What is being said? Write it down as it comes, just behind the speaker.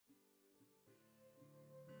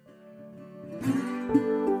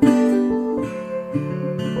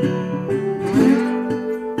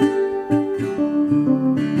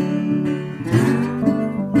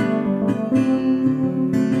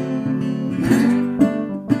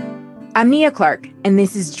I'm Nia Clark, and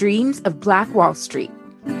this is Dreams of Black Wall Street.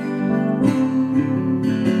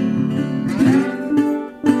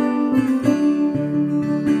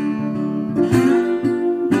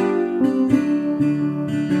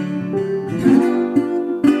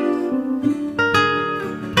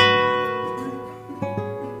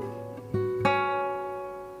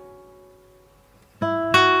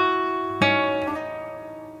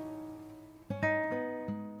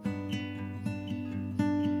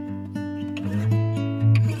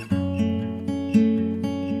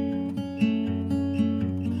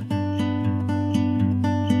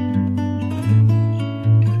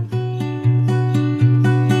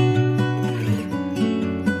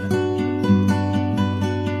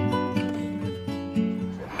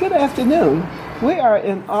 Good afternoon. We are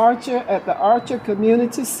in Archer at the Archer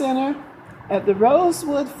Community Center at the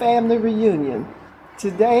Rosewood Family Reunion.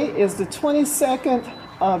 Today is the 22nd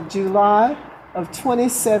of July of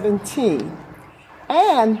 2017.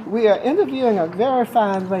 And we are interviewing a very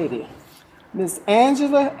fine lady, Miss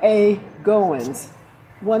Angela A. Goins,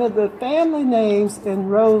 one of the family names in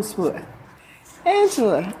Rosewood.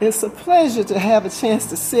 Angela, it's a pleasure to have a chance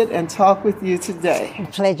to sit and talk with you today. The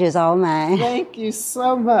pleasure's all mine. Thank you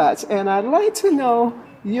so much. And I'd like to know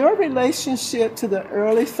your relationship to the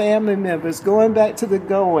early family members, going back to the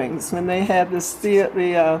Goings when they had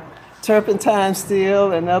the turpentine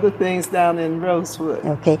steel and other things down in Rosewood.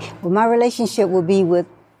 Okay. Well, my relationship will be with,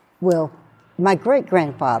 my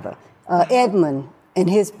great-grandfather, Edmund, and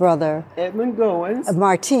his brother, Edmund Goins.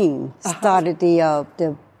 Martine, started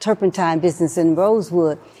the turpentine business in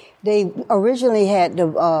Rosewood. They originally had the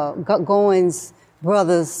Goins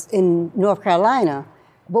brothers in North Carolina,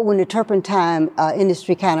 but when the turpentine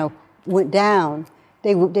industry kind of went down,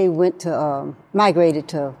 they went to migrated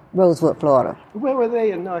to Rosewood, Florida. Where were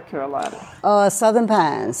they in North Carolina? Southern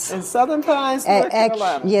Pines. In Southern Pines, North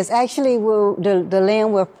Carolina. Yes, actually, the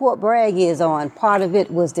land where Fort Bragg is on, part of it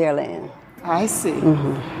was their land. I see.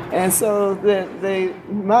 Mm-hmm. And so they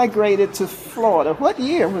migrated to Florida. What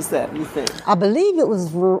year was that, you think? I believe it was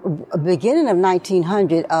beginning of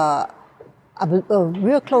 1900,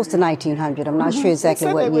 real close to 1900. I'm not sure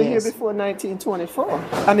exactly what year. They were here before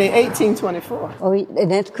 1824. Oh,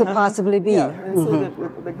 and that could possibly be. Yeah, and so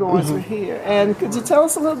the Goins were here. And could you tell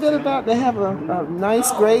us a little bit about, they have a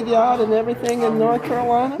nice graveyard and everything in North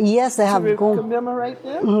Carolina? Yes, they have. To commemorate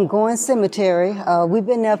them? Goins Cemetery. We've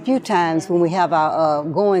been there a few times when we have our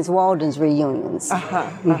Goins Waldens reunions.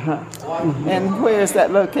 And where is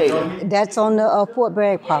that located? That's on the Fort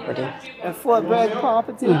Bragg property. At Fort Bragg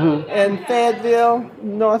property? And Fayetteville,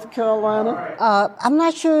 North Carolina? I'm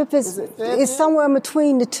not sure if it's somewhere in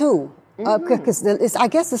between the two. Because I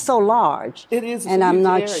guess it's so large. It is. And I'm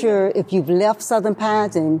not sure if you've left Southern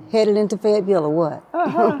Pines and headed into Fayetteville or what.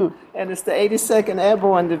 And it's the 82nd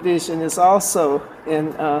Airborne Division is also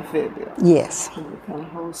in Fayetteville. Yes. Can you kind of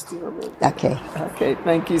hold still a little bit? Okay. Okay,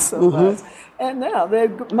 thank you so much. And now they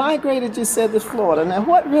migrated, you said, to Florida. Now,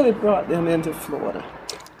 what really brought them into Florida?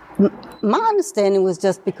 My understanding was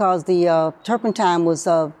just because the turpentine was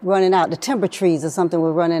running out, the timber trees or something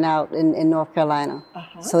were running out in North Carolina.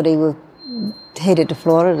 So they were headed to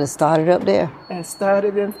Florida to start it up there. And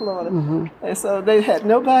started in Florida. And so they had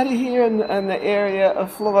nobody here in the area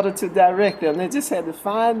of Florida to direct them. They just had to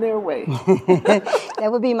find their way. That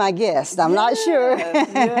would be my guess. I'm not sure.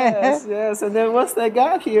 Yes. And then once they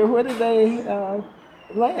got here, where did they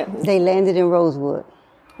land? They landed in Rosewood.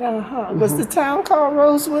 Was the town called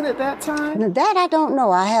Rosewood at that time? Now, that I don't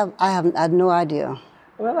know. I have no idea.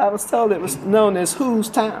 Well, I was told it was known as Whose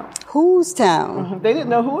Town. Whose Town? They didn't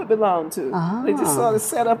know who it belonged to. They just sort of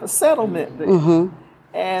set up a settlement there.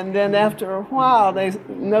 And then after a while, they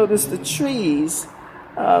noticed the trees,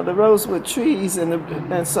 the rosewood trees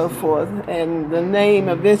and so forth, and the name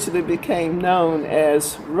eventually became known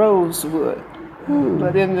as Rosewood.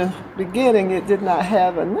 But in the beginning, it did not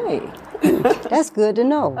have a name. That's good to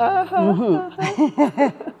know.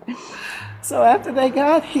 So after they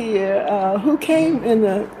got here, who came in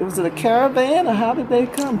was it a caravan or how did they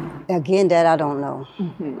come? Again, that I don't know.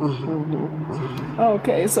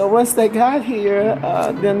 Okay, so once they got here,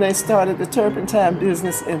 then they started the turpentine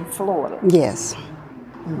business in Florida. Yes.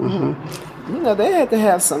 You know, they had to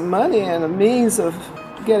have some money and a means of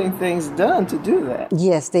getting things done to do that.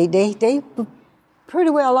 Yes, they were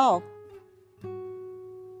pretty well off.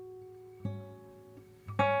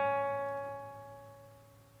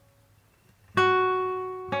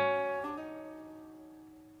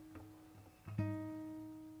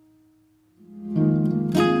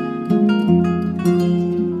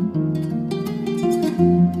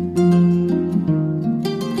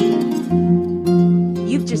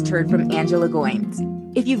 You've just heard from Angela Goins.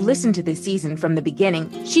 If you've listened to this season from the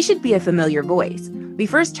beginning, she should be a familiar voice. We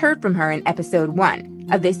first heard from her in episode 1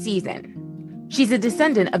 of this season. She's a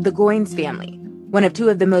descendant of the Goins family, one of two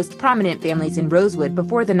of the most prominent families in Rosewood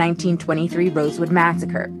before the 1923 Rosewood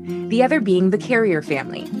Massacre, the other being the Carrier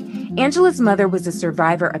family. Angela's mother was a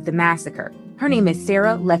survivor of the massacre. Her name is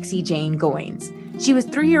Sarah Lexi Jane Goins. She was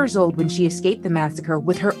 3 years old when she escaped the massacre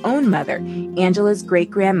with her own mother, Angela's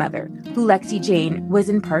great-grandmother, who Lexi Jane was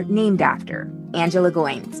in part named after. Angela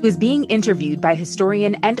Goins was being interviewed by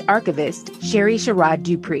historian and archivist Sherry Sherrod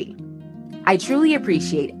Dupree. I truly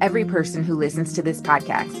appreciate every person who listens to this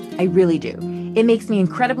podcast. I really do. It makes me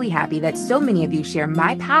incredibly happy that so many of you share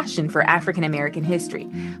my passion for African American history,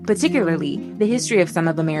 particularly the history of some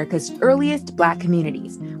of America's earliest Black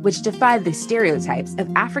communities, which defied the stereotypes of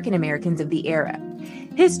African Americans of the era.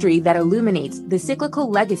 History that illuminates the cyclical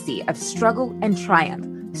legacy of struggle and triumph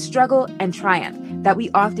that we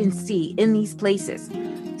often see in these places.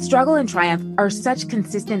 Struggle and triumph are such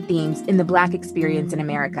consistent themes in the Black experience in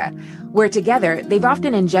America, where together they've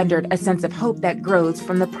often engendered a sense of hope that grows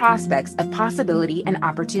from the prospects of possibility and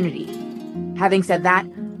opportunity. Having said that,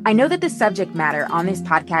 I know that the subject matter on this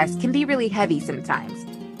podcast can be really heavy sometimes.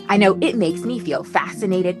 I know it makes me feel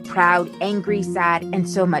fascinated, proud, angry, sad, and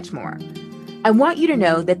so much more. I want you to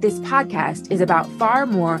know that this podcast is about far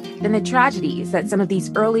more than the tragedies that some of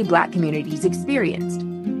these early Black communities experienced.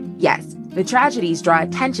 Yes, the tragedies draw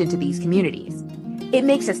attention to these communities. It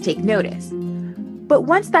makes us take notice. But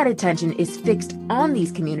once that attention is fixed on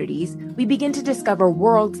these communities, we begin to discover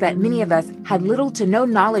worlds that many of us had little to no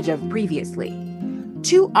knowledge of previously.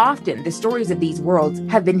 Too often, the stories of these worlds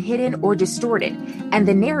have been hidden or distorted, and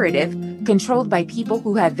the narrative controlled by people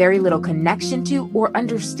who have very little connection to or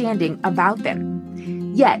understanding about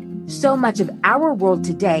them. Yet, so much of our world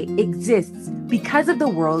today exists because of the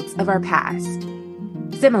worlds of our past.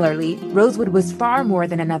 Similarly, Rosewood was far more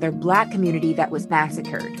than another Black community that was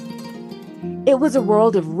massacred. It was a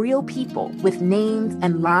world of real people with names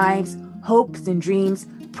and lives, hopes and dreams,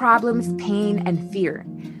 problems, pain, and fear.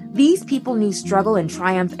 These people knew struggle and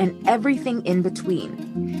triumph and everything in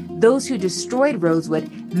between. Those who destroyed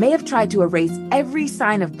Rosewood may have tried to erase every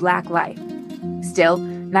sign of Black life. Still,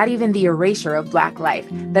 not even the erasure of Black life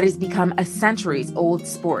that has become a centuries-old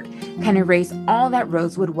sport can erase all that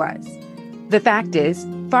Rosewood was. The fact is,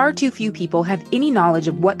 far too few people have any knowledge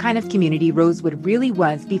of what kind of community Rosewood really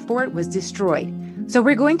was before it was destroyed. So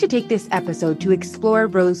we're going to take this episode to explore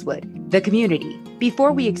Rosewood, the community,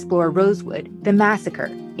 before we explore Rosewood, the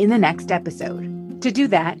massacre, in the next episode. To do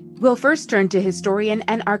that, we'll first turn to historian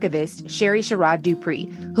and archivist Sherry Sherrod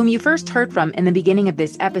Dupree, whom you first heard from in the beginning of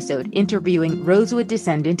this episode, interviewing Rosewood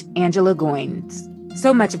descendant Angela Goins.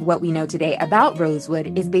 So much of what we know today about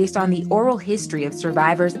Rosewood is based on the oral history of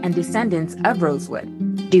survivors and descendants of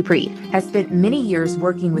Rosewood. Dupree has spent many years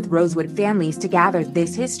working with Rosewood families to gather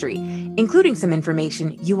this history, including some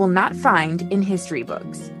information you will not find in history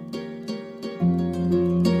books.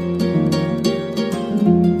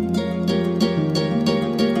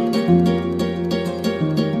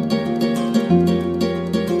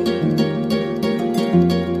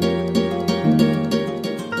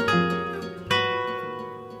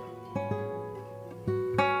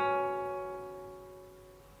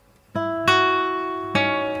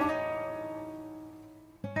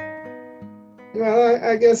 Well,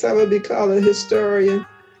 I guess I would be called a historian,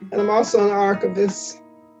 and I'm also an archivist,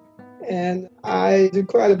 and I do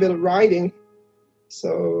quite a bit of writing.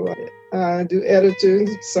 So I do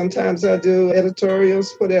editing, sometimes I do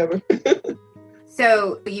editorials, whatever.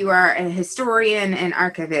 So you are a historian and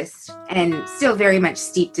archivist and still very much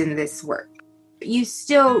steeped in this work. You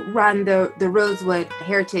still run the Rosewood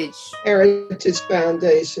Heritage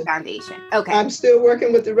Foundation. Okay. I'm still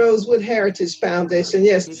working with the Rosewood Heritage Foundation.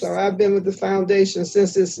 Yes. So I've been with the foundation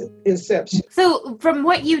since its inception. So from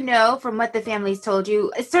what you know, from what the family's told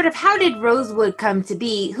you, sort of how did Rosewood come to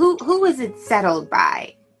be? Who was it settled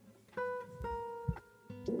by?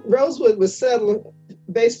 Rosewood was settled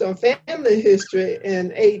based on family history in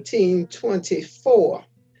 1824.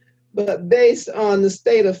 But based on the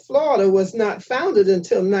state of Florida, was not founded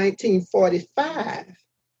until 1945.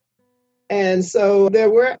 And so there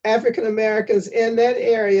were African Americans in that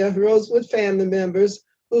area, Rosewood family members,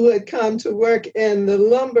 who had come to work in the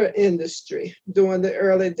lumber industry during the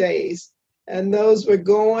early days. And those were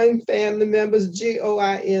Goins family members,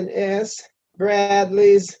 Goins,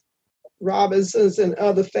 Bradleys, Robinsons, and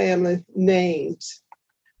other family names.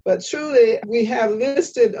 But truly, we have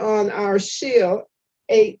listed on our shield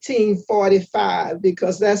 1845,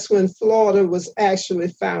 because that's when Florida was actually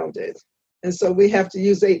founded. And so we have to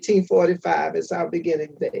use 1845 as our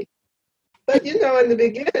beginning date. But, in the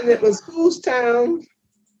beginning, it was Coos Town,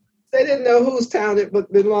 They didn't know whose town it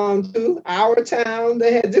belonged to. Our town,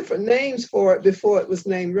 they had different names for it before it was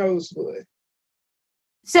named Rosewood.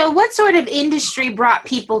 So what sort of industry brought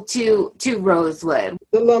people to Rosewood?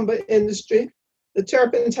 The lumber industry, the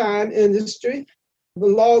turpentine industry, the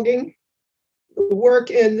logging, the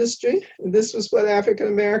work industry. And this was what African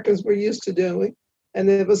Americans were used to doing. And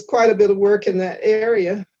there was quite a bit of work in that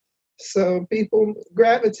area. So people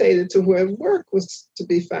gravitated to where work was to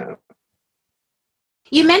be found.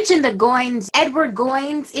 You mentioned the Goins. Edward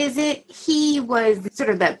Goins, is it? He was sort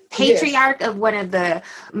of the patriarch of one of the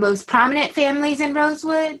most prominent families in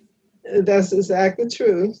Rosewood? That's exactly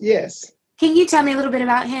true, yes. Can you tell me a little bit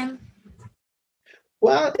about him?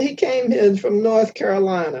 Well, he came in from North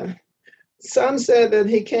Carolina. Some said that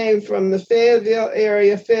he came from the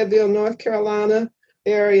Fayetteville, North Carolina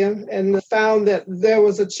area, and found that there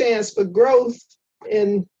was a chance for growth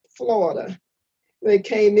in Florida. They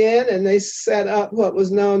came in and they set up what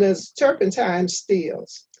was known as turpentine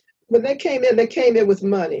steels. When they came in with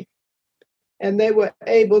money, and they were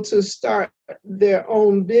able to start their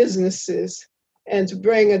own businesses and to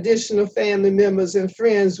bring additional family members and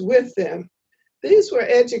friends with them. These were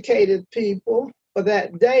educated people. For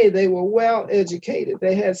that day, they were well educated.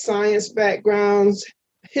 They had science backgrounds,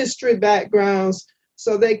 history backgrounds,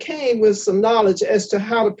 so they came with some knowledge as to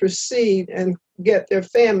how to proceed and get their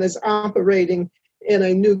families operating in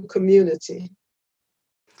a new community.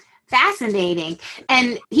 Fascinating.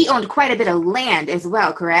 And he owned quite a bit of land as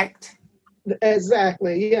well, correct?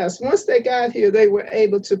 Exactly, yes. Once they got here, they were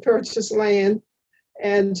able to purchase land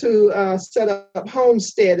and to set up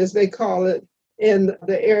homestead, as they call it, in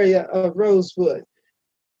the area of Rosewood.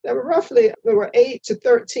 There were 8 to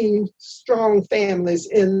 13 strong families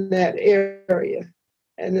in that area.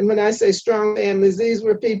 And then when I say strong families, these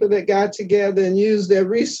were people that got together and used their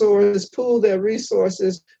resources, pooled their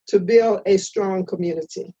resources to build a strong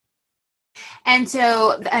community. And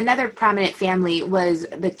so another prominent family was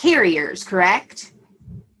the Carriers, correct?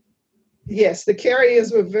 Yes, the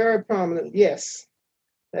Carriers were very prominent. Yes,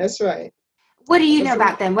 that's right. What do you know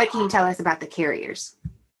about them? What can you tell us about the Carriers?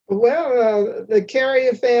 Well, the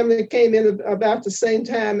Carrier family came in about the same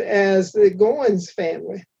time as the Goins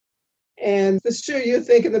family. And for sure, you're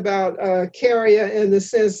thinking about Carrier in the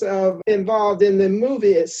sense of involved in the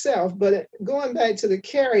movie itself. But going back to the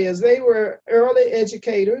Carriers, they were early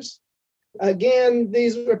educators. Again,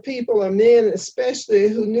 these were people, or men especially,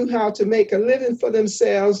 who knew how to make a living for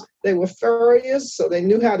themselves. They were furriers, so they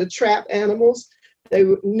knew how to trap animals. They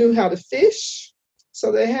knew how to fish.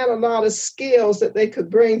 So they had a lot of skills that they could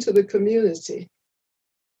bring to the community.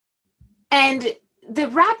 And the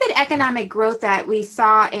rapid economic growth that we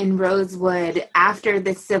saw in Rosewood after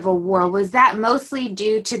the Civil War, was that mostly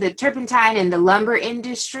due to the turpentine and the lumber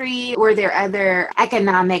industry, or were there other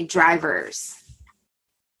economic drivers?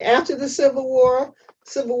 After the Civil War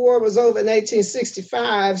was over in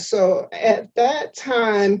 1865. So at that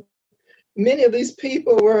time, many of these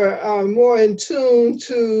people were more in tune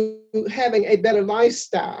to having a better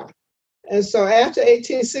lifestyle. And so after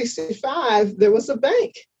 1865, there was a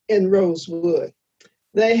bank in Rosewood.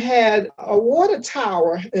 They had a water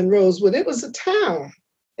tower in Rosewood. It was a town.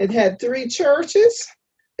 It had 3 churches.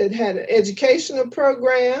 It had an educational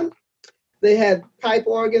program. They had pipe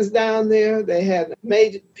organs down there. They had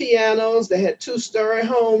made pianos. They had 2-story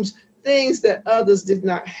homes, things that others did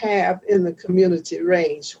not have in the community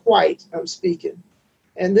range, white, I'm speaking.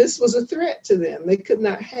 And this was a threat to them. They could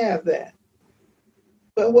not have that.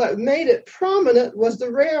 But what made it prominent was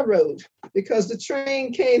the railroad, because the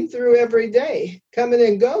train came through every day, coming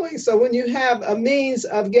and going. So when you have a means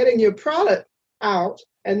of getting your product out,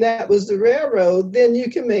 and that was the railroad, then you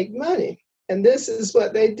can make money. And this is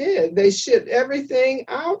what they did. They shipped everything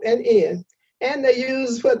out and in. And they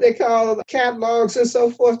used what they call catalogs and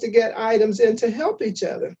so forth to get items in to help each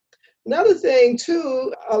other. Another thing,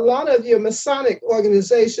 too, a lot of your Masonic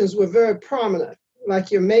organizations were very prominent,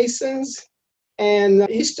 like your Masons and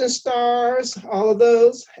Eastern Stars, all of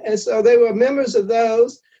those. And so they were members of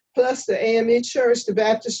those, plus the AME Church, the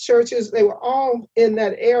Baptist churches. They were all in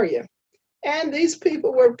that area. And these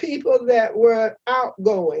people were people that were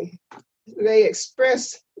outgoing. They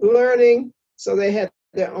expressed learning, so they had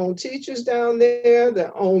their own teachers down there,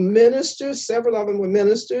 their own ministers. Several of them were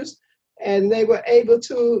ministers, and they were able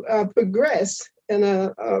to progress in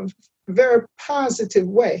a very positive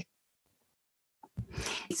way.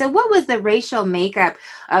 So what was the racial makeup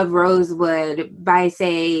of Rosewood by,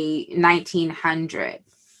 say, 1900?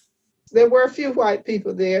 There were a few white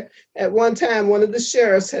people there. At one time, one of the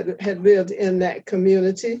sheriffs had lived in that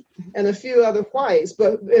community, and a few other whites,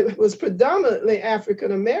 but it was predominantly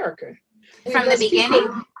African American. From the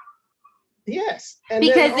beginning? Yes. And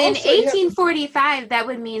Because then in also, you have 1845, that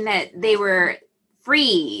would mean that they were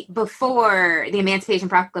free before the Emancipation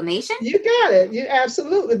Proclamation. you got it. You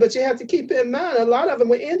absolutely. But you have to keep in mind, a lot of them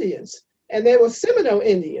were Indians, and they were Seminole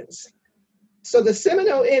Indians. So the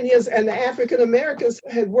Seminole Indians and the African Americans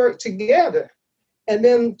had worked together. And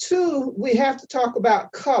then two, we have to talk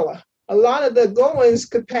about color. A lot of the Goins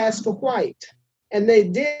could pass for white, and they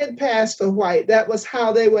did pass for white. That was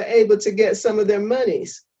how they were able to get some of their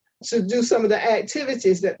monies to do some of the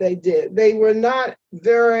activities that they did. They were not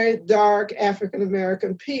very dark African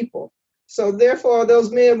American people. So therefore,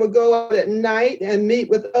 those men would go out at night and meet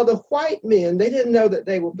with other white men. They didn't know that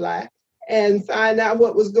they were Black, and find out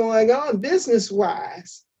what was going on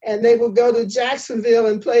business-wise. And they would go to Jacksonville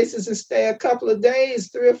and places and stay a couple of days,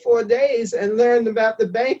 3 or 4 days, and learn about the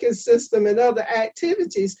banking system and other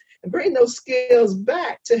activities and bring those skills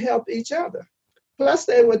back to help each other. Plus,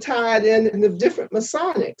 they were tied in the different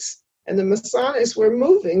Masonics, and the Masonics were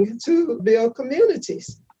moving to build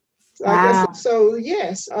communities. Wow. So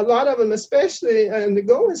yes, a lot of them, especially in the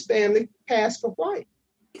Goins family, passed for white.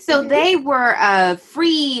 So they were a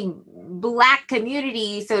free Black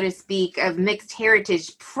community, so to speak, of mixed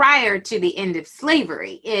heritage prior to the end of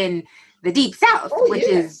slavery in the Deep South, which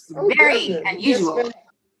is very unusual. Yes,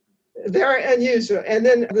 very unusual. And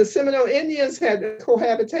then the Seminole Indians had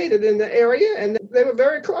cohabitated in the area, and they were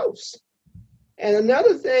very close. And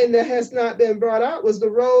another thing that has not been brought out was the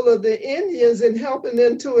role of the Indians in helping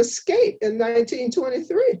them to escape in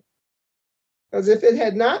 1923. Because if it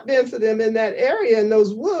had not been for them in that area, in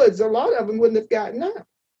those woods, a lot of them wouldn't have gotten out.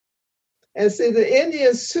 And see, the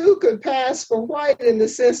Indians too could pass for white in the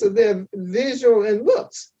sense of their visual and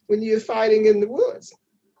looks when you're fighting in the woods.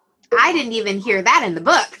 I didn't even hear that in the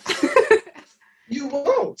book. You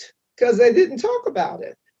won't, because they didn't talk about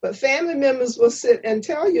it. But family members will sit and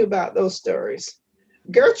tell you about those stories.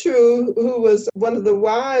 Gertrude, who was one of the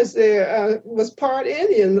wives there, was part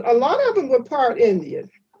Indian. A lot of them were part Indian.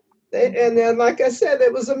 And then, like I said,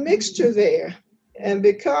 there was a mixture there. And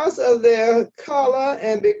because of their color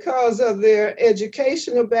and because of their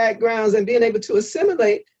educational backgrounds and being able to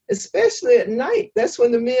assimilate, especially at night, that's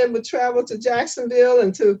when the men would travel to Jacksonville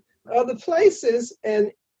and to other places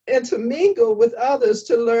and intermingle with others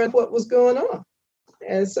to learn what was going on.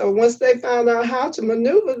 And so once they found out how to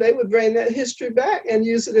maneuver, they would bring that history back and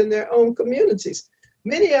use it in their own communities.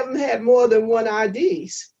 Many of them had more than one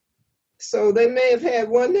IDs. So they may have had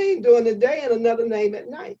one name during the day and another name at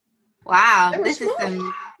night. Wow, this is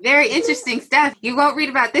some very interesting stuff. You won't read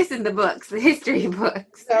about this in the books, the history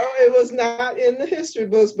books. No, it was not in the history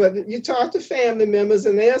books, but you talk to family members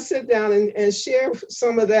and they'll sit down and share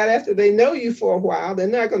some of that after they know you for a while. They're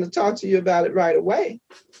not going to talk to you about it right away.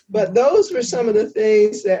 But those were some of the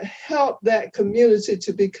things that helped that community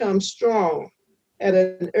to become strong at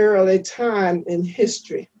an early time in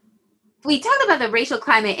history. We talked about the racial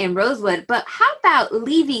climate in Rosewood, but how about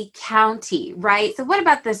Levy County, right? So what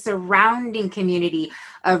about the surrounding community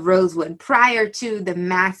of Rosewood prior to the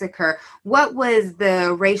massacre? What was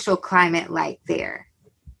the racial climate like there?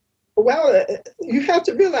 Well, you have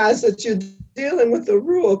to realize that you're dealing with a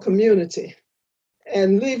rural community.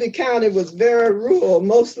 And Levy County was very rural,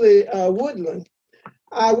 mostly woodland.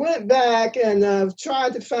 I went back and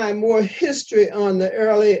tried to find more history on the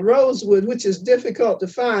early Rosewood, which is difficult to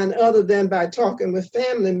find other than by talking with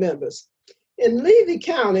family members. In Levy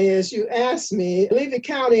County, as you asked me, Levy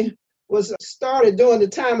County was started during the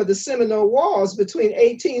time of the Seminole Wars between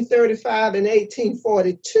 1835 and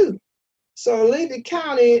 1842. So Levy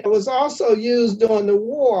County was also used during the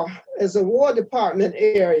war as a War Department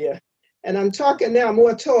area. And I'm talking now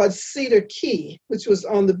more towards Cedar Key, which was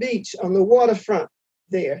on the beach, on the waterfront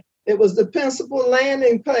there. It was the principal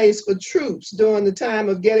landing place for troops during the time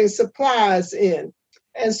of getting supplies in.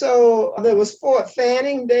 And so there was Fort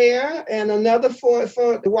Fanning there and another fort,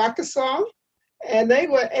 Fort Waukesha, and they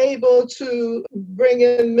were able to bring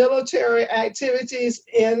in military activities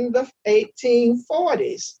in the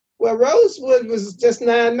 1840s. Well, Rosewood was just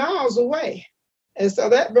 9 miles away. And so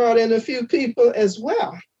that brought in a few people as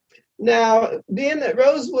well. Now, being that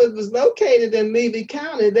Rosewood was located in Levy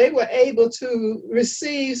County, they were able to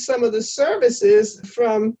receive some of the services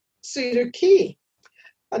from Cedar Key.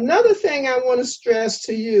 Another thing I want to stress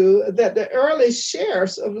to you that the early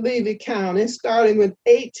sheriffs of Levy County, starting with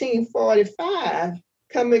 1845,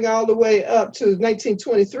 coming all the way up to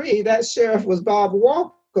 1923, that sheriff was Bob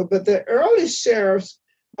Walker, but the early sheriffs,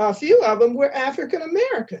 a few of them were African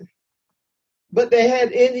American, but they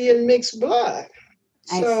had Indian mixed blood.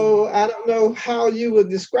 So I don't know how you would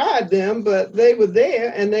describe them, but they were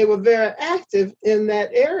there and they were very active in that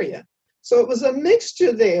area. So it was a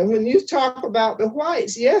mixture there. When you talk about the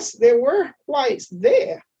whites, yes, there were whites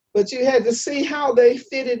there, but you had to see how they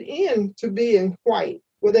fitted in to being white.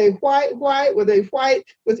 Were they white? Were they white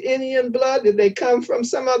with Indian blood? Did they come from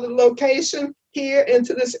some other location here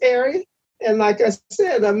into this area? And like I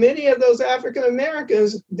said, many of those African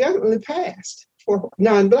Americans definitely passed for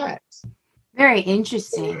non-Blacks. Very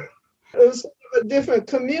interesting. It was a different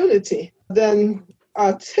community than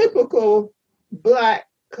a typical Black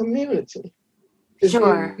community.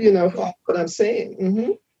 Sure. You know what I'm saying?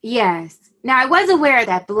 Mm-hmm. Yes. Now, I was aware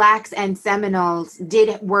that Blacks and Seminoles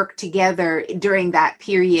did work together during that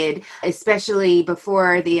period, especially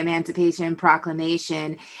before the Emancipation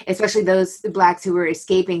Proclamation, especially those Blacks who were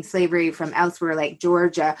escaping slavery from elsewhere like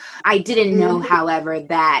Georgia. I didn't know, however,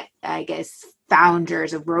 that, I guess,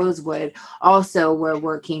 founders of Rosewood also were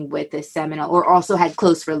working with the Seminole, or also had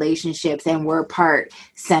close relationships and were part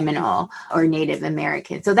Seminole or Native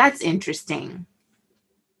American. So that's interesting.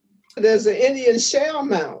 There's an Indian shell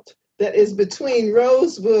mount that is between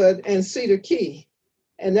Rosewood and Cedar Key.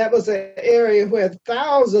 And that was an area where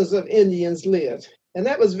thousands of Indians lived. And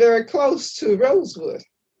that was very close to Rosewood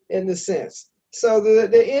in the sense. So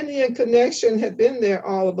the Indian connection had been there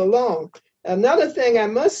all along. Another thing I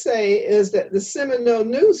must say is that the Seminole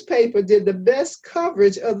newspaper did the best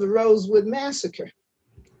coverage of the Rosewood Massacre.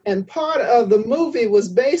 And part of the movie was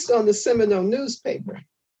based on the Seminole newspaper.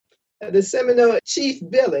 The Seminole Chief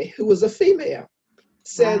Billy, who was a female,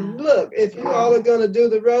 said, look, if you all are going to do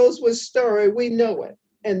the Rosewood story, we know it.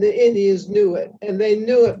 And the Indians knew it. And they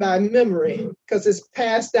knew it by memory because it's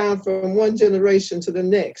passed down from one generation to the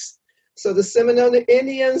next. So the Seminole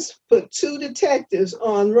Indians put 2 detectives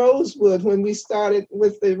on Rosewood when we started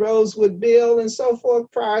with the Rosewood Bill and so forth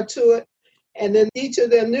prior to it. And then each of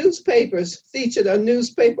their newspapers featured a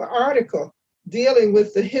newspaper article dealing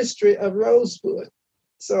with the history of Rosewood.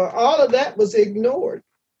 So all of that was ignored.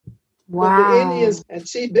 Wow. But the Indians, and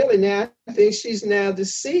Chief Billy now, I think she's now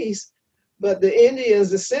deceased, but the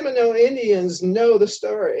Indians, the Seminole Indians know the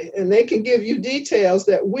story, and they can give you details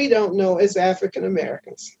that we don't know as African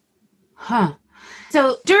Americans. Huh.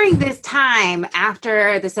 So during this time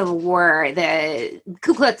after the Civil War, the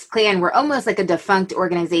Ku Klux Klan were almost like a defunct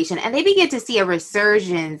organization, and they began to see a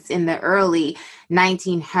resurgence in the early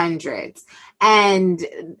 1900s. And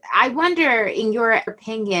I wonder, in your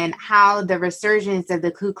opinion, how the resurgence of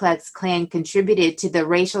the Ku Klux Klan contributed to the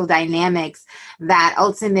racial dynamics that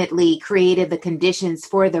ultimately created the conditions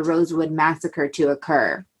for the Rosewood Massacre to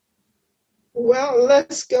occur. Well,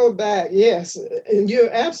 let's go back. Yes, and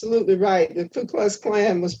you're absolutely right. The Ku Klux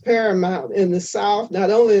Klan was paramount in the South,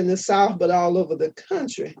 not only in the South, but all over the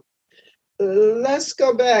country. Let's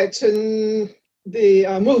go back to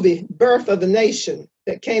the movie Birth of a Nation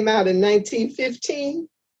that came out in 1915.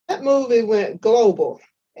 That movie went global,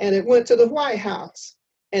 and it went to the White House,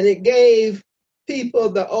 and it gave people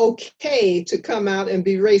the okay to come out and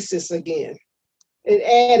be racist again. It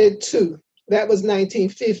added to. That was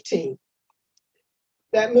 1915.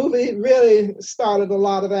 That movie really started a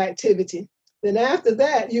lot of activity. Then after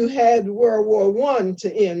that, you had World War I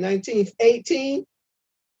to end, 1918,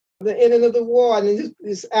 the ending of the war, and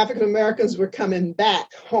these African Americans were coming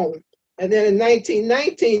back home. And then in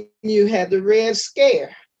 1919, you had the Red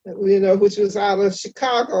Scare, which was out of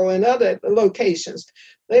Chicago and other locations.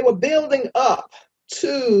 They were building up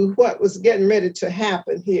to what was getting ready to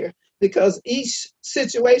happen here because each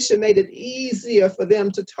situation made it easier for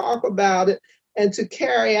them to talk about it and to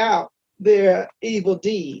carry out their evil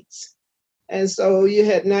deeds. And so you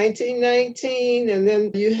had 1919, and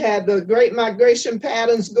then you had the great migration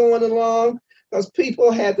patterns going along because people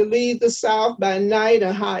had to leave the South by night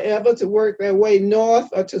or however to work their way north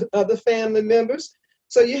or to other family members.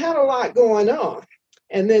 So you had a lot going on.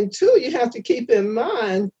 And then too, you have to keep in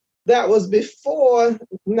mind that was before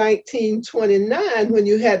 1929 when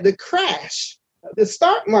you had the crash, the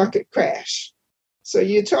stock market crash. So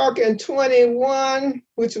you're talking 21,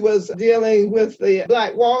 which was dealing with the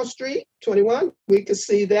Black Wall Street, 21, we could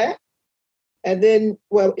see that. And then,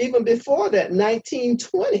 well, even before that,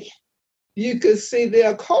 1920, you could see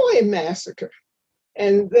the Ocoee Massacre.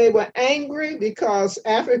 And they were angry because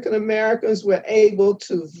African Americans were able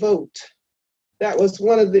to vote. That was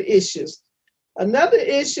one of the issues. Another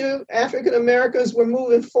issue, African Americans were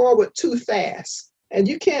moving forward too fast. And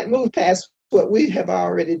you can't move past what we have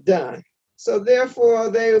already done. So therefore,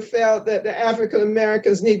 they felt that the African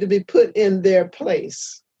Americans need to be put in their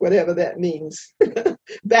place, whatever that means,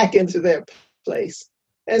 back into their place.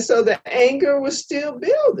 And so the anger was still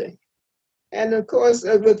building. And of course,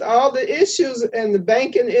 with all the issues in the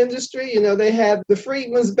banking industry, they had the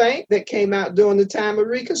Freedmen's Bank that came out during the time of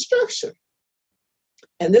Reconstruction.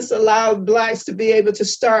 And this allowed Blacks to be able to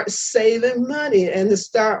start saving money and to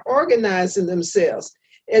start organizing themselves.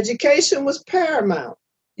 Education was paramount.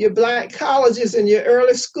 Your Black colleges and your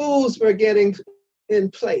early schools were getting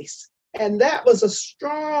in place. And that was a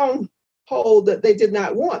strong hold that they did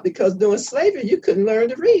not want, because during slavery, you couldn't learn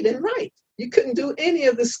to read and write. You couldn't do any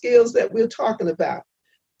of the skills that we're talking about.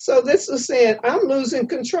 So this was saying, I'm losing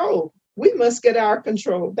control. We must get our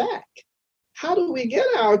control back. How do we get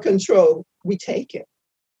our control? We take it.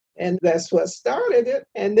 And that's what started it.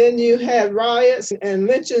 And then you had riots and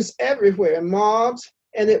lynchings everywhere, mobs,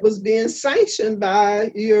 and it was being sanctioned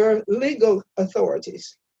by your legal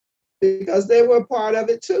authorities because they were part of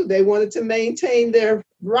it too. They wanted to maintain their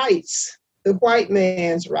rights, the white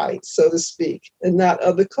man's rights, so to speak, and not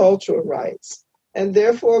other cultural rights. And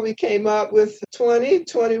therefore, we came up with 20,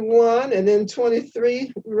 21, and then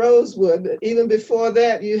 23 Rosewood. But even before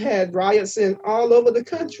that, you had riots in all over the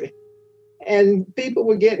country. And people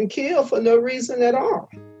were getting killed for no reason at all.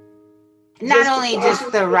 Not only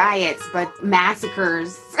just the riots, but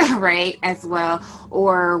massacres, right, as well,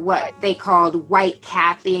 or what they called white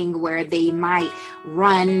capping, where they might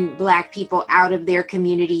run Black people out of their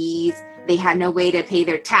communities. They had no way to pay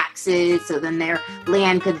their taxes, so then their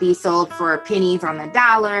land could be sold for pennies on the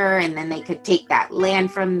dollar, and then they could take that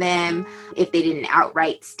land from them if they didn't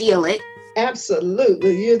outright steal it.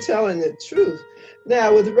 Absolutely, you're telling the truth.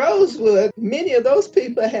 Now, with Rosewood, many of those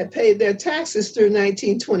people had paid their taxes through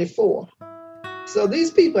 1924. So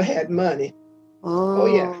these people had money. Oh,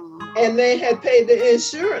 yeah. And they had paid the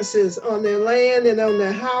insurances on their land and on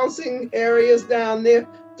their housing areas down there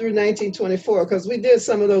through 1924, because we did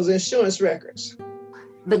some of those insurance records.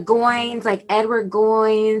 The Goins, like Edward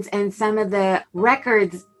Goins, and some of the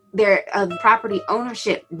records there of property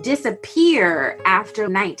ownership disappear after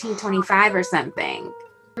 1925 or something.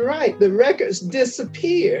 Right, the records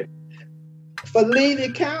disappeared. For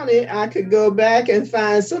Levy County, I could go back and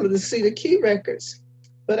find some of the Cedar Key records,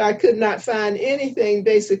 but I could not find anything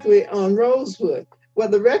basically on Rosewood. Well,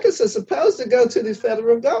 the records are supposed to go to the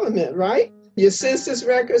federal government, right? Your census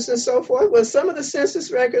records and so forth. Well, some of the census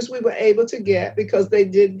records we were able to get because they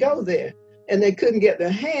did go there and they couldn't get their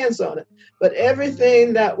hands on it. But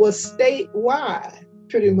everything that was statewide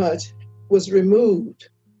pretty much was removed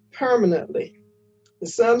permanently.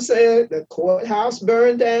 Some say the courthouse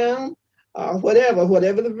burned down, whatever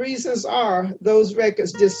the reasons are, those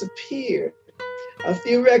records disappeared. A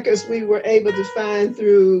few records we were able to find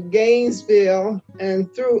through Gainesville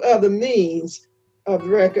and through other means of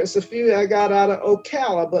records. A few I got out of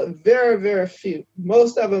Ocala, but very, very few.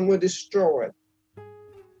 Most of them were destroyed.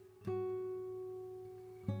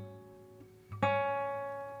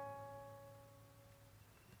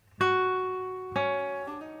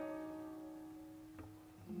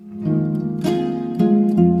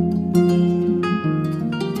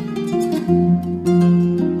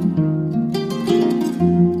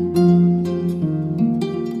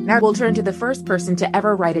 Now we'll turn to the first person to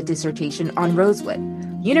ever write a dissertation on Rosewood,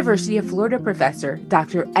 University of Florida professor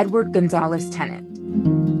Dr. Edward Gonzalez Tennant.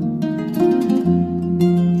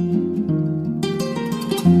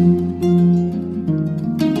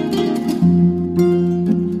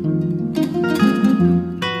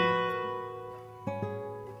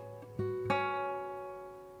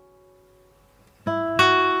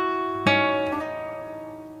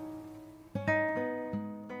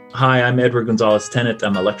 Hi, I'm Edward Gonzalez Tennant.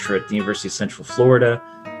 I'm a lecturer at the University of Central Florida,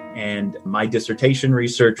 and my dissertation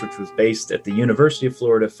research, which was based at the University of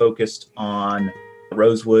Florida, focused on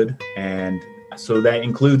Rosewood, and so that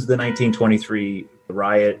includes the 1923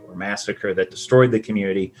 riot or massacre that destroyed the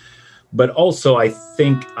community. But also, I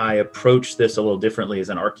think I approached this a little differently as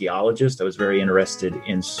an archaeologist. I was very interested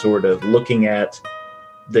in sort of looking at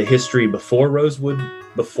the history before Rosewood,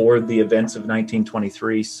 before the events of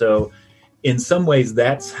 1923. So in some ways,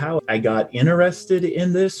 that's how I got interested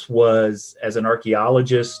in this, was as an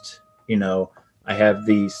archaeologist. You know, I have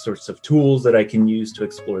these sorts of tools that I can use to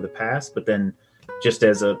explore the past, but then just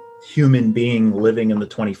as a human being living in the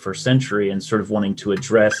 21st century and sort of wanting to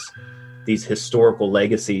address these historical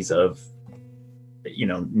legacies of, you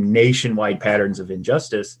know, nationwide patterns of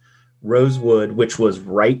injustice, Rosewood, which was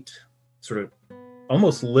right sort of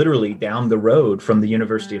almost literally down the road from the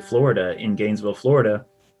University of Florida in Gainesville, Florida,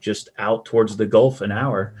 just out towards the Gulf an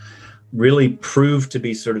hour, really proved to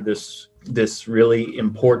be sort of this really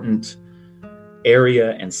important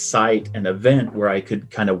area and site and event where I could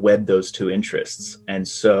kind of wed those two interests. And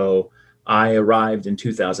so I arrived in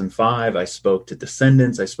 2005. I spoke to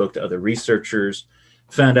descendants. I spoke to other researchers,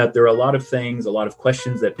 found out there are a lot of things, a lot of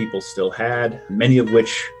questions that people still had, many of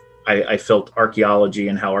which I felt archaeology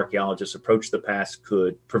and how archaeologists approach the past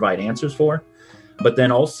could provide answers for. But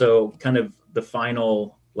then also kind of the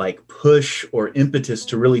final like push or impetus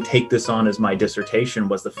to really take this on as my dissertation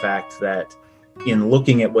was the fact that in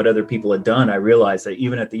looking at what other people had done, I realized that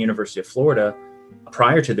even at the University of Florida,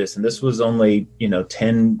 prior to this, and this was only,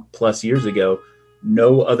 10 plus years ago,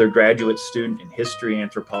 no other graduate student in history,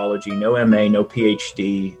 anthropology, no MA, no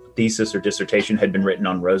PhD, thesis or dissertation had been written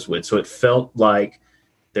on Rosewood. So it felt like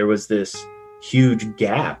there was this huge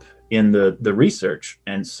gap in the research.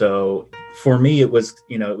 And so for me, it was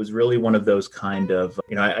really one of those kind of,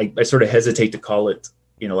 I sort of hesitate to call it,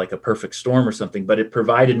 like a perfect storm or something, but it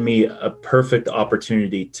provided me a perfect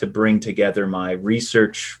opportunity to bring together my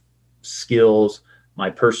research skills,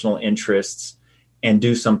 my personal interests, and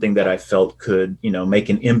do something that I felt could, make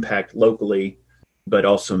an impact locally, but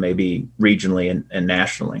also maybe regionally and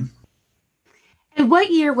nationally. And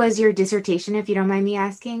what year was your dissertation, if you don't mind me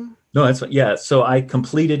asking? No, yeah. So I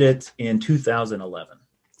completed it in 2011.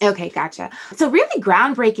 Okay, gotcha. So really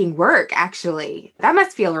groundbreaking work, actually. That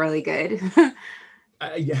must feel really good.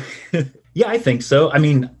 Yeah, I think so. I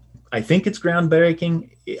mean, I think it's groundbreaking.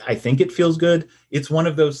 I think it feels good. It's one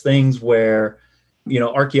of those things where,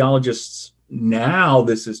 archaeologists now,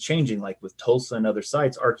 this is changing, like with Tulsa and other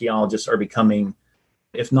sites, archaeologists are becoming,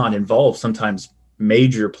 if not involved, sometimes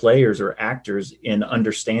major players or actors in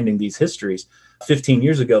understanding these histories. 15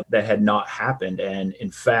 years ago, that had not happened. And in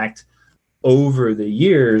fact, over the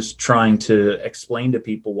years, trying to explain to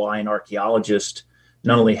people why an archaeologist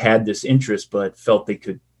not only had this interest, but felt they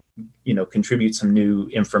could, contribute some new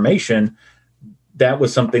information, that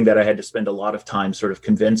was something that I had to spend a lot of time sort of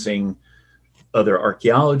convincing other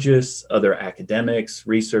archaeologists, other academics,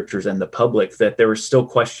 researchers, and the public that there were still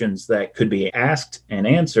questions that could be asked and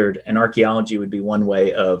answered, and archaeology would be one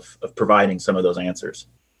way of providing some of those answers.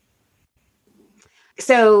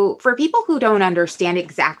 So for people who don't understand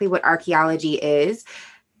exactly what archaeology is,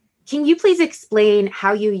 can you please explain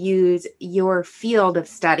how you use your field of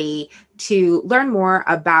study to learn more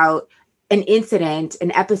about an incident,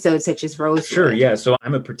 an episode such as Rosewood? Sure, yeah. So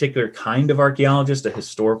I'm a particular kind of archaeologist, a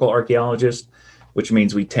historical archaeologist, which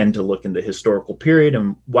means we tend to look in the historical period.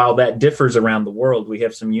 And while that differs around the world, we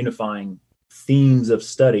have some unifying themes of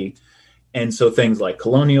study. And so things like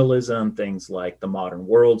colonialism, things like the modern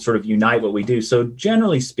world sort of unite what we do. So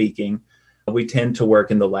generally speaking, we tend to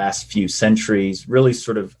work in the last few centuries, really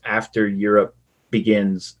sort of after Europe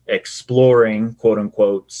begins exploring, quote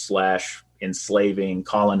unquote, / enslaving,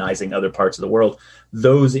 colonizing other parts of the world.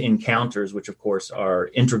 Those encounters, which of course are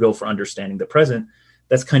integral for understanding the present,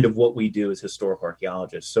 that's kind of what we do as historical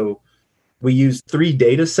archaeologists. So we use 3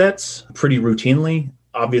 data sets pretty routinely.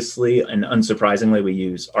 Obviously, and unsurprisingly, we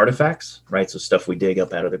use artifacts, right? So stuff we dig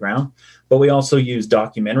up out of the ground. But we also use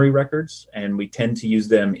documentary records, and we tend to use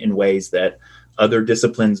them in ways that other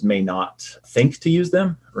disciplines may not think to use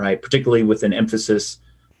them, right? Particularly with an emphasis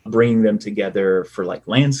bringing them together for like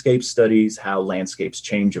landscape studies, how landscapes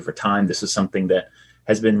change over time. This is something that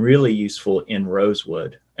has been really useful in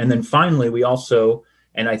Rosewood. And then finally, we also,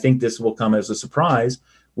 and I think this will come as a surprise,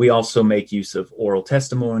 we also make use of oral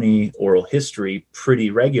testimony, oral history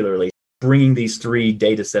pretty regularly. Bringing these 3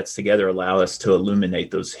 data sets together allow us to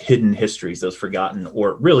illuminate those hidden histories, those forgotten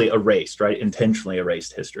or really erased, right? Intentionally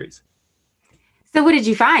erased histories. So what did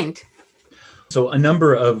you find? So a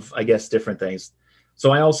number of, I guess, different things.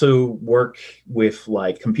 So I also work with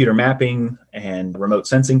like computer mapping and remote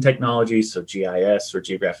sensing technologies, so GIS or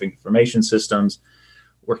geographic information systems,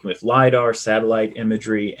 working with LiDAR, satellite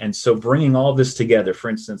imagery. And so bringing all this together, for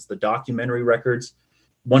instance, the documentary records,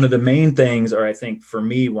 one of the main things, or I think for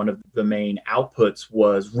me, one of the main outputs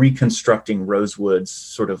was reconstructing Rosewood's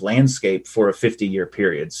sort of landscape for a 50-year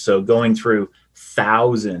period. So going through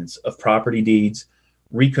thousands of property deeds,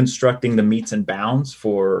 reconstructing the metes and bounds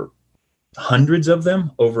for hundreds of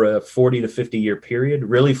them over a 40 to 50-year period,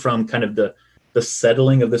 really from kind of the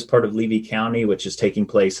settling of this part of Levy County, which is taking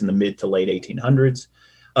place in the mid to late 1800s,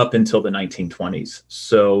 up until the 1920s.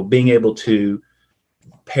 So being able to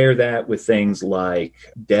pair that with things like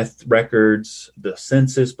death records, the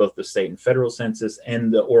census, both the state and federal census,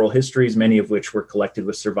 and the oral histories, many of which were collected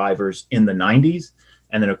with survivors in the 90s.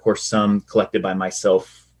 And then, of course, some collected by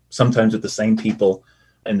myself, sometimes with the same people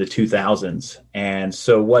in the 2000s. And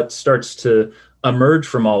so what starts to emerge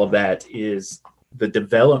from all of that is the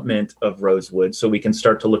development of Rosewood. So we can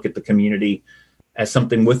start to look at the community as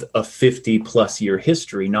something with a 50-plus year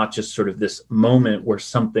history, not just sort of this moment where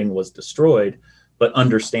something was destroyed, but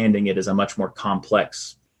understanding it as a much more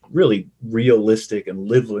complex, really realistic and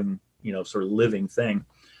living, sort of living thing.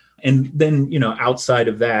 And then, outside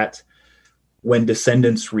of that, when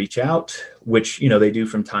descendants reach out, which, they do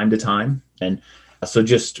from time to time, and So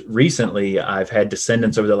just recently, I've had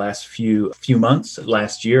descendants over the last few months,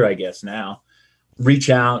 last year, I guess now,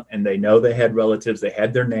 reach out, and they know they had relatives, they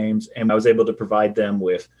had their names, and I was able to provide them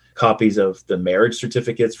with copies of the marriage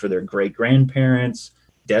certificates for their great grandparents,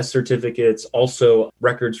 death certificates, also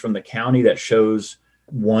records from the county that shows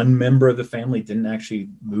one member of the family didn't actually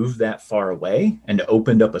move that far away and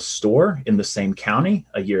opened up a store in the same county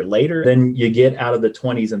a year later. Then you get out of the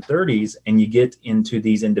 20s and 30s and you get into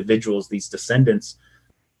these individuals, these descendants,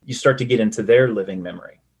 you start to get into their living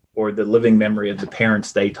memory or the living memory of the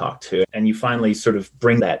parents they talked to. And you finally sort of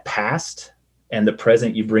bring that past and the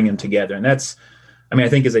present, you bring them together. And that's, I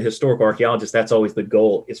think as a historical archaeologist, that's always the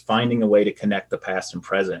goal, is finding a way to connect the past and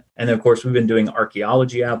present. And then, of course, we've been doing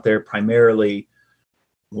archaeology out there, primarily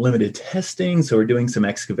limited testing. So we're doing some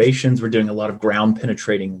excavations. We're doing a lot of ground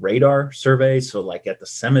penetrating radar surveys. So like at the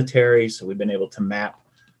cemetery. So we've been able to map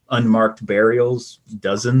unmarked burials,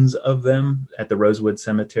 dozens of them at the Rosewood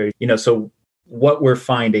Cemetery. So what we're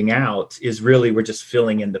finding out is really we're just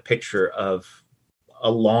filling in the picture of a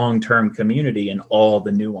long-term community and all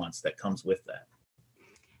the nuance that comes with that.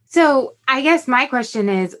 So I guess my question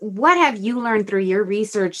is, what have you learned through your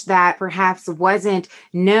research that perhaps wasn't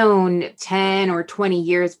known 10 or 20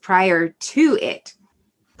 years prior to it?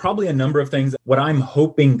 Probably a number of things. What I'm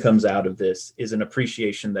hoping comes out of this is an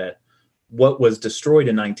appreciation that what was destroyed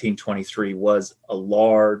in 1923 was a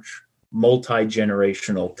large,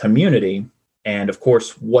 multi-generational community. And of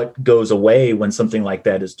course, what goes away when something like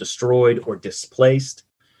that is destroyed or displaced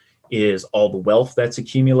is all the wealth that's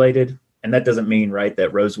accumulated. And that doesn't mean, right,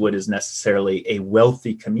 that Rosewood is necessarily a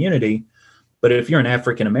wealthy community. But if you're an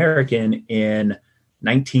African American in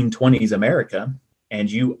 1920s America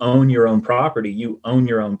and you own your own property, you own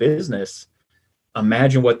your own business,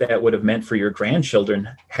 imagine what that would have meant for your grandchildren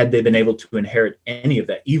had they been able to inherit any of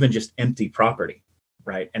that, even just empty property,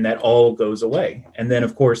 right? And that all goes away. And then,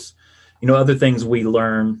 of course, other things we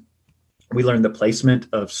learn the placement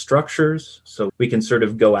of structures. So we can sort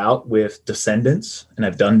of go out with descendants, and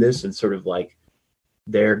I've done this, and sort of like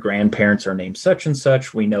their grandparents are named such and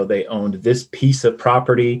such. We know they owned this piece of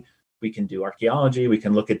property. We can do archaeology. We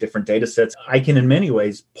can look at different data sets. I can in many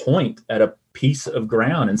ways point at a piece of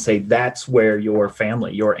ground and say, that's where your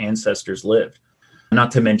family, your ancestors lived.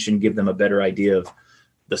 Not to mention give them a better idea of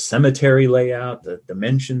the cemetery layout, the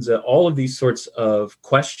dimensions, all of these sorts of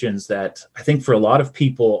questions that I think for a lot of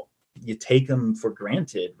people, you take them for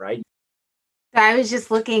granted, right? I was just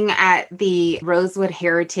looking at the Rosewood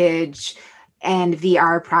Heritage and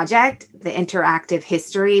VR project, the interactive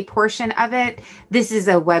history portion of it. This is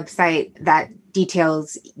a website that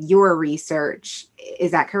details your research.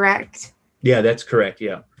 Is that correct? Yeah, that's correct.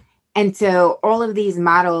 Yeah. And so all of these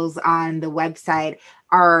models on the website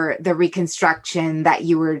are the reconstruction that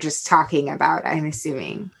you were just talking about, I'm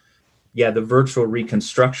assuming. Yeah, the virtual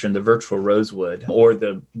reconstruction, the virtual Rosewood, or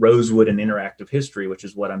the Rosewood and interactive history, which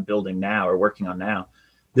is what I'm building now or working on now.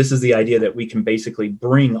 This is the idea that we can basically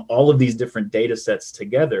bring all of these different data sets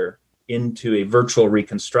together into a virtual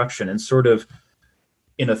reconstruction and sort of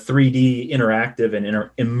in a 3D interactive and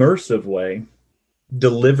immersive way,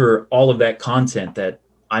 deliver all of that content that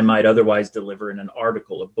I might otherwise deliver in an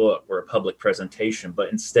article, a book, or a public presentation,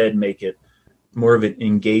 but instead make it more of an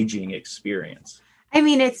engaging experience. I'm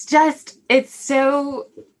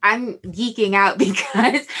geeking out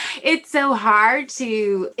because it's so hard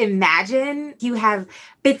to imagine. You have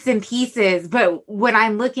bits and pieces, but when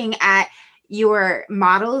I'm looking at your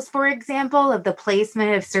models, for example, of the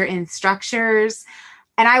placement of certain structures,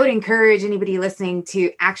 and I would encourage anybody listening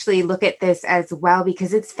to actually look at this as well,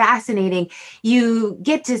 because it's fascinating. You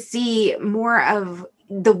get to see more of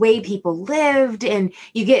the way people lived, and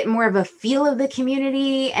you get more of a feel of the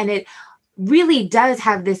community, and it really does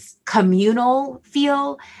have this communal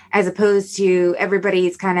feel as opposed to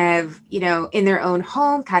everybody's kind of, in their own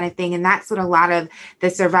home kind of thing. And that's what a lot of the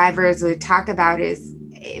survivors would talk about is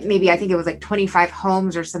maybe, I think it was like 25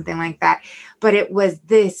 homes or something like that, but it was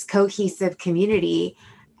this cohesive community.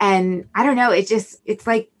 And I don't know, it's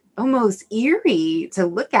like almost eerie to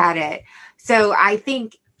look at it. So I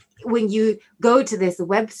think when you go to this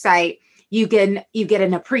website, you get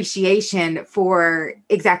an appreciation for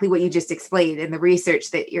exactly what you just explained in the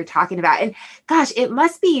research that you're talking about. And gosh, it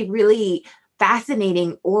must be really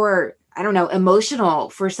fascinating or, I don't know, emotional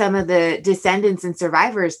for some of the descendants and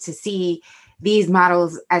survivors to see these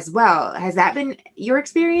models as well. Has that been your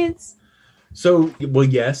experience? So, well,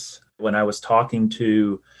 yes. When I was talking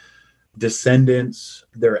to descendants,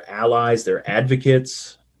 their allies, their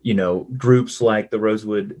advocates, groups like the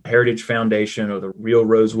Rosewood Heritage Foundation or the Real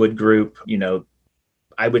Rosewood Group,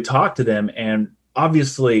 I would talk to them, and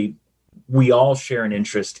obviously we all share an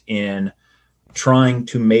interest in trying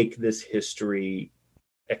to make this history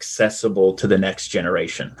accessible to the next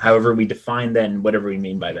generation, however we define that and whatever we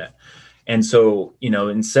mean by that. And so,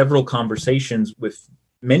 in several conversations with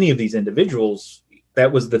many of these individuals,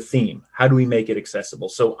 that was the theme. How do we make it accessible?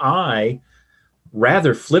 So I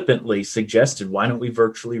rather flippantly suggested, why don't we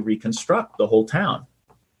virtually reconstruct the whole town?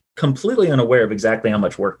 Completely unaware of exactly how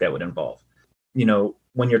much work that would involve.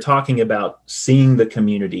 When you're talking about seeing the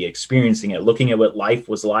community, experiencing it, looking at what life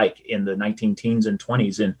was like in the 19 teens and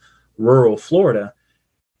 20s in rural Florida,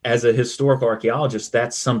 as a historical archaeologist,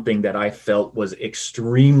 that's something that I felt was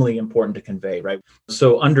extremely important to convey, right?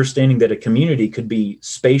 So understanding that a community could be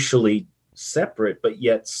spatially separate, but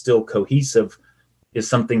yet still cohesive is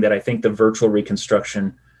something that I think the virtual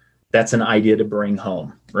reconstruction, that's an idea to bring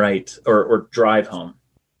home, right? Or drive home.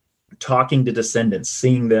 Talking to descendants,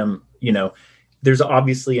 seeing them, there's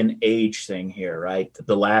obviously an age thing here, right?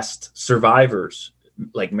 The last survivors,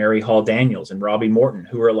 like Mary Hall Daniels and Robbie Morton,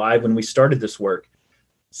 who were alive when we started this work,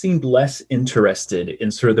 seemed less interested in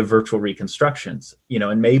sort of the virtual reconstructions,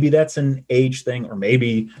 and maybe that's an age thing, or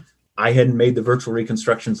maybe I hadn't made the virtual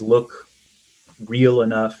reconstructions look real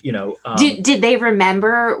enough, Did they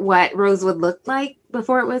remember what Rosewood looked like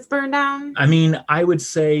before it was burned down? I mean, I would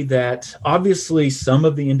say that obviously some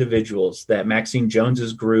of the individuals that Maxine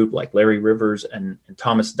Jones's group, like Larry Rivers and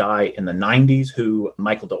Thomas Dye in the 90s, who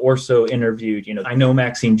Michael D'Orso interviewed, I know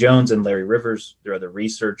Maxine Jones and Larry Rivers, they're other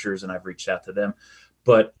researchers, and I've reached out to them.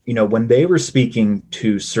 But, when they were speaking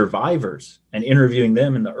to survivors and interviewing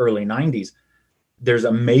them in the early 90s, there's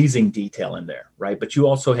amazing detail in there, right? But you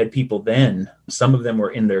also had people then, some of them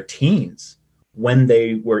were in their teens when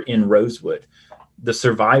they were in Rosewood. The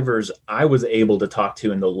survivors I was able to talk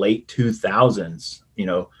to in the late 2000s,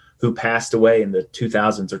 who passed away in the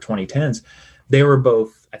 2000s or 2010s, they were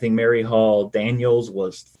both, I think Mary Hall Daniels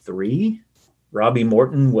was 3, Robbie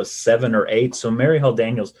Morton was 7 or 8. So Mary Hall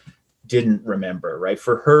Daniels didn't remember, right?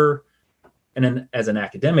 For her, and then as an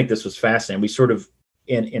academic, this was fascinating. We sort of,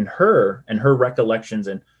 in her and her recollections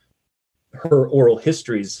and her oral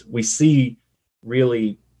histories, we see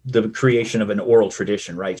really the creation of an oral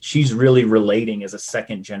tradition, right? She's really relating as a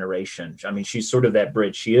second generation. I mean, she's sort of that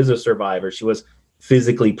bridge. She is a survivor. She was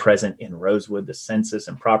physically present in Rosewood. The census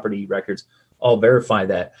and property records all verify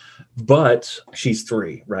that. But she's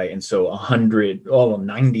 3, right? And so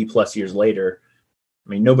 90 plus years later, I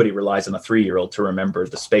mean, nobody relies on a 3-year-old to remember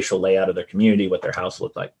the spatial layout of their community, what their house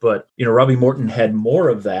looked like. But, Robbie Morton had more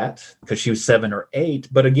of that because she was 7 or 8.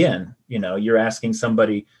 But again, you're asking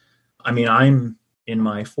somebody, I mean, I'm in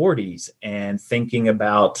my 40s, and thinking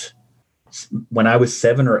about when I was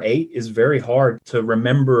 7 or 8 is very hard to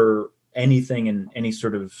remember anything in any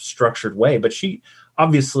sort of structured way. But she,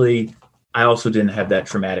 obviously, I also didn't have that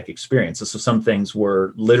traumatic experience. So some things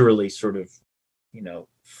were literally sort of,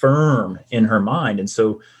 firm in her mind. And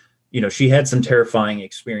so, she had some terrifying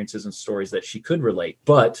experiences and stories that she could relate,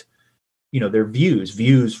 but, they're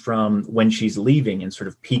views from when she's leaving and sort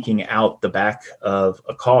of peeking out the back of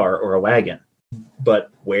a car or a wagon.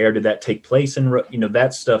 But where did that take place? And,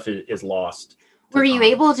 that stuff is lost. Were you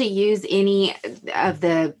able to use any of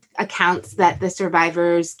the accounts that the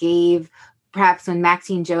survivors gave, perhaps when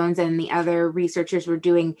Maxine Jones and the other researchers were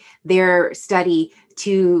doing their study,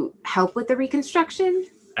 to help with the reconstruction?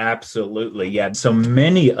 Absolutely. Yeah. So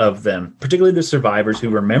many of them, particularly the survivors who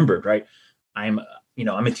remembered, right? I'm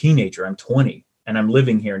a teenager, I'm 20 and I'm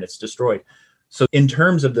living here and it's destroyed. So in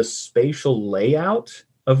terms of the spatial layout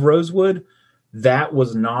of Rosewood, that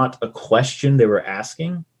was not a question they were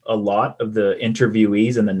asking a lot of the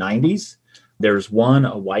interviewees in the 90s. There's one,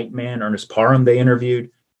 a white man, Ernest Parham, they interviewed.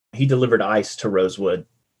 He delivered ice to Rosewood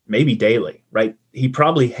maybe daily, right? He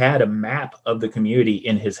probably had a map of the community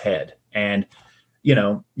in his head. And,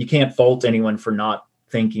 you can't fault anyone for not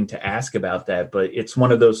thinking to ask about that, but it's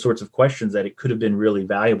one of those sorts of questions that it could have been really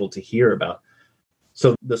valuable to hear about.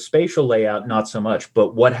 So the spatial layout, not so much,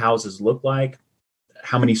 but what houses look like,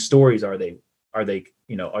 how many stories are they? Are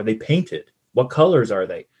they painted? What colors are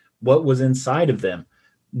they? What was inside of them?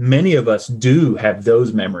 Many of us do have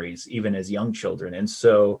those memories, even as young children. And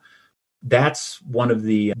so that's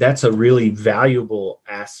a really valuable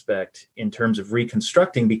aspect in terms of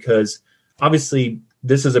reconstructing, because obviously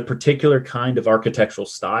this is a particular kind of architectural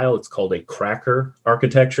style. It's called a cracker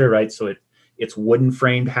architecture, right? So it's wooden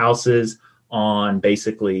framed houses on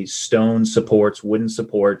basically stone supports, wooden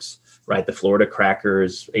supports, right? The Florida cracker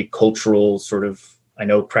is a cultural sort of, I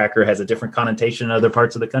know cracker has a different connotation in other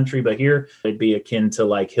parts of the country, but here it'd be akin to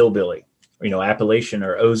like hillbilly, or, Appalachian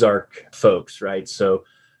or Ozark folks, right? So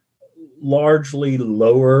largely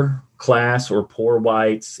lower class or poor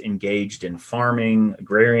whites engaged in farming,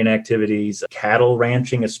 agrarian activities, cattle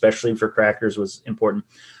ranching, especially for crackers, was important.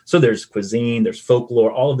 So there's cuisine, there's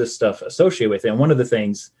folklore, all of this stuff associated with it. And one of the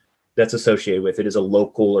things that's associated with it is a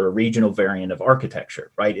local or a regional variant of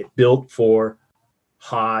architecture, right? It built for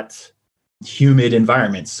hot, humid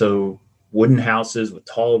environments. So wooden houses with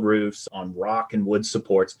tall roofs on rock and wood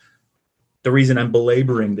supports. The reason I'm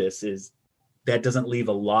belaboring this is that doesn't leave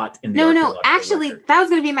a lot in the No, actually, record. that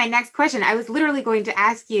was going to be my next question. I was literally going to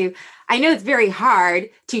ask you, I know it's very hard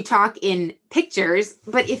to talk in pictures,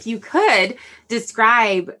 but if you could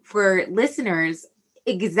describe for listeners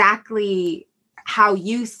exactly how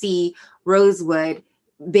you see Rosewood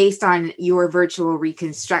based on your virtual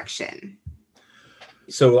reconstruction.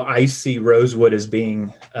 So I see Rosewood as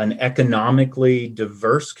being an economically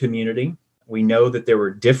diverse community. We know that there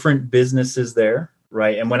were different businesses there,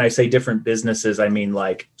 right? And when I say different businesses, I mean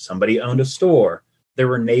like somebody owned a store. There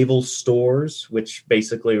were naval stores, which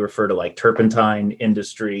basically refer to like turpentine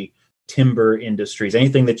industry, timber industries,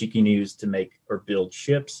 anything that you can use to make or build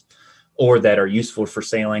ships or that are useful for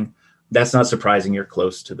sailing. That's not surprising. You're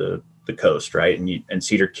close to the coast, right? And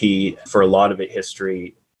Cedar Key, for a lot of it,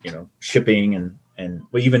 history, shipping and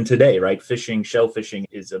well, even today, right? Fishing, shell fishing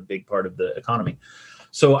is a big part of the economy.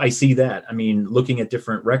 So I see that. I mean, looking at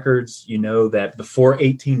different records, that before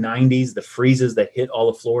 1890s, the freezes that hit all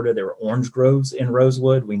of Florida, there were orange groves in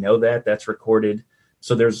Rosewood. We know that. That's recorded.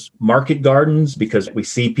 So there's market gardens because we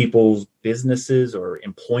see people's businesses or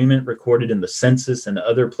employment recorded in the census and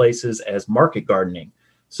other places as market gardening.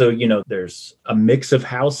 So, there's a mix of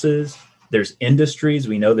houses. There's industries.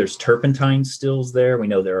 We know there's turpentine stills there. We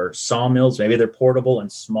know there are sawmills. Maybe they're portable and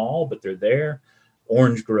small, but they're there.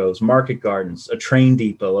 Orange groves, market gardens, a train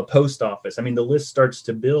depot, a post office. I mean, the list starts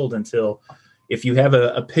to build until if you have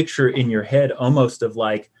a picture in your head almost of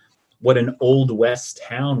like what an old West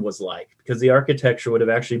town was like, because the architecture would have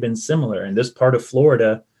actually been similar. In this part of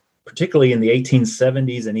Florida, particularly in the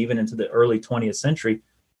 1870s and even into the early 20th century,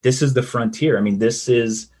 this is the frontier. I mean, this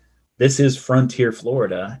is frontier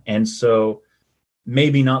Florida. And so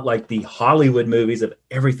maybe not like the Hollywood movies of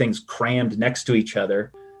everything's crammed next to each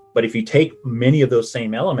other. But if you take many of those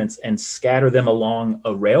same elements and scatter them along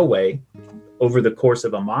a railway over the course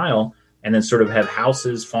of a mile, and then sort of have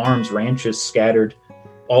houses, farms, ranches scattered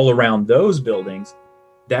all around those buildings,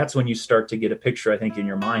 that's when you start to get a picture, I think, in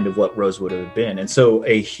your mind of what Rosewood would have been. And so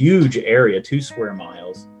a huge area, 2 square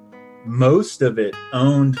miles, most of it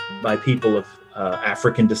owned by people of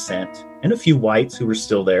African descent and a few whites who were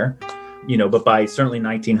still there, but by certainly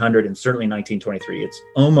 1900 and certainly 1923, it's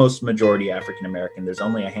almost majority African American. There's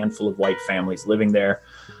only a handful of white families living there.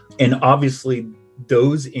 And obviously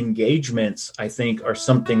those engagements, I think, are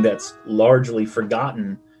something that's largely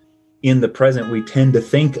forgotten in the present. We tend to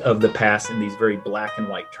think of the past in these very black and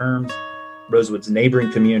white terms. Rosewood's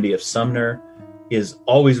neighboring community of Sumner is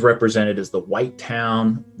always represented as the white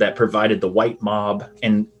town that provided the white mob.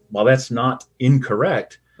 And while that's not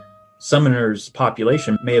incorrect, Sumner's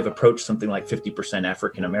population may have approached something like 50%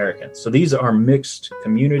 African American. So these are mixed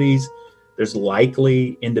communities. There's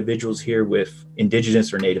likely individuals here with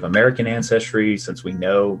indigenous or Native American ancestry, since we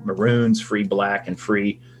know Maroons, free Black and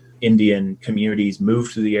free Indian communities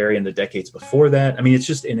moved to the area in the decades before that. I mean, it's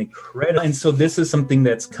just an incredible. And so this is something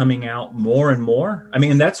that's coming out more and more. I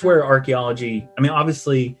mean, and that's where archaeology,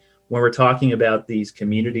 obviously, when we're talking about these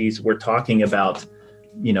communities, we're talking about,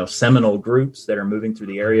 Seminole groups that are moving through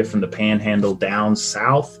the area from the Panhandle down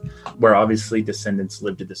south, where obviously descendants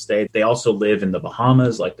live to this day. They also live in the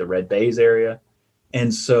Bahamas, like the Red Bays area.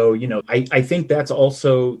 And so, I think that's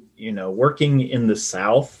also, working in the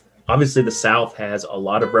South. Obviously, the South has a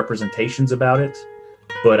lot of representations about it,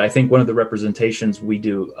 but I think one of the representations we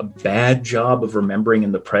do a bad job of remembering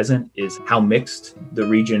in the present is how mixed the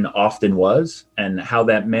region often was and how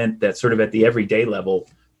that meant that sort of at the everyday level,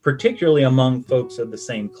 particularly among folks of the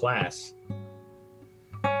same class,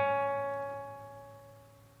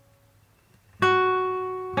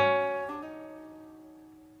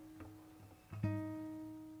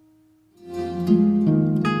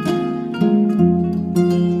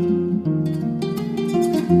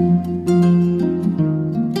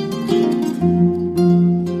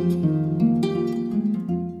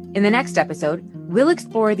 In the next episode, we'll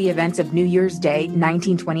explore the events of New Year's Day,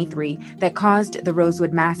 1923, that caused the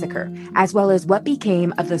Rosewood Massacre, as well as what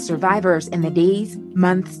became of the survivors in the days,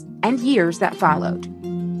 months, and years that followed.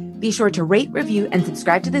 Be sure to rate, review, and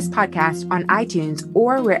subscribe to this podcast on iTunes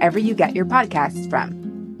or wherever you get your podcasts from.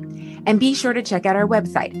 And be sure to check out our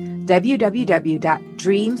website,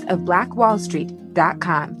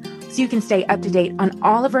 www.dreamsofblackwallstreet.com, so you can stay up to date on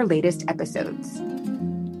all of our latest episodes.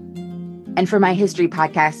 And for my history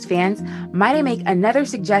podcast fans, might I make another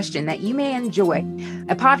suggestion that you may enjoy,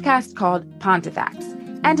 a podcast called Pontifex,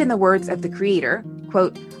 and in the words of the creator,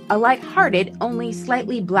 quote, a lighthearted, only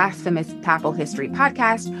slightly blasphemous papal history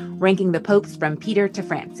podcast ranking the popes from Peter to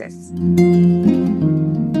Francis.